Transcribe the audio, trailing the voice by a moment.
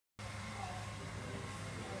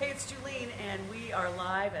Hey, it's Juline, and we are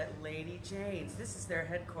live at Lady Jane's. This is their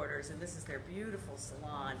headquarters, and this is their beautiful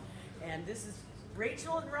salon. And this is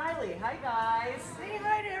Rachel and Riley. Hi, guys. Say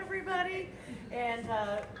hi to everybody. And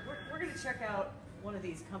we're going to check out one of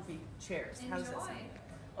these comfy chairs. How's this?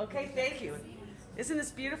 Okay, thank you. Isn't this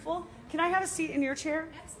beautiful? Can I have a seat in your chair?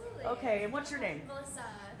 Absolutely. Okay, and what's your name? Melissa.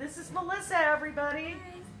 This is Melissa, everybody.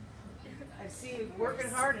 Hi. I see you working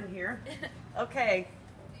hard in here. Okay.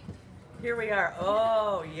 Here we are.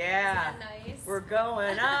 Oh yeah. Isn't that nice? We're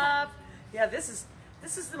going up. Yeah, this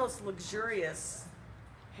is the most luxurious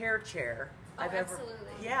hair chair I've ever.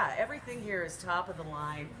 Absolutely. Yeah, everything here is top of the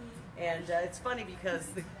line, and it's funny because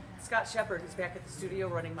Scott Shepard, who's back at the studio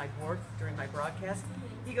running my board during my broadcast,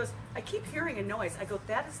 he goes, "I keep hearing a noise." I go,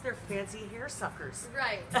 "That is their fancy hair suckers."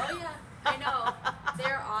 Right. Oh yeah. I know.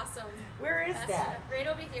 They're awesome. Where is that? Right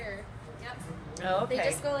over here. Yep. Oh, okay. They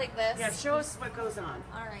just go like this. Yeah, show us what goes on.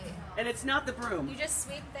 All right. And it's not the broom. You just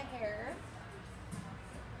sweep the hair.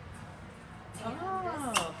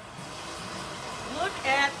 Oh, look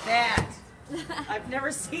at that. I've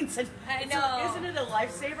never seen such. I know. Isn't it a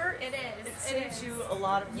lifever? It is. It saves you a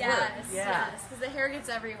lot of work. Yes. Yeah. Yes. Because the hair gets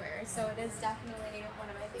everywhere, so it is definitely one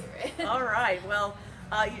of my favorites. All right. Well,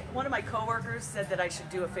 one of my coworkers said that I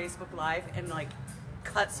should do a Facebook Live and like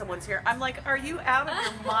cut someone's hair. I'm like, are you out of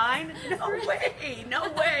your mind? No way,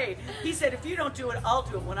 no way. He said, if you don't do it, I'll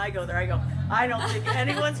do it when I go there. I go, I don't think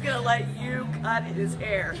anyone's going to let you cut his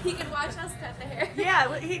hair. He can watch us cut the hair.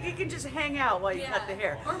 Yeah, he can just hang out while you cut the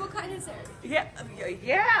hair. Or we'll cut his hair.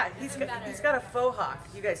 Yeah. He's got a faux hawk.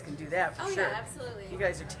 You guys can do that for sure. Oh yeah, absolutely. You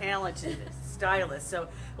guys are talented stylists. So,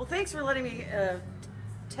 well, thanks for letting me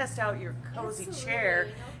test out your cozy chair.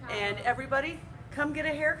 No problem. And everybody, come get a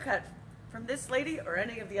haircut from this lady or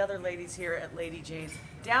any of the other ladies here at Lady Jane's,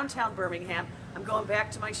 downtown Birmingham. I'm going back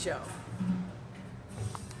to my show.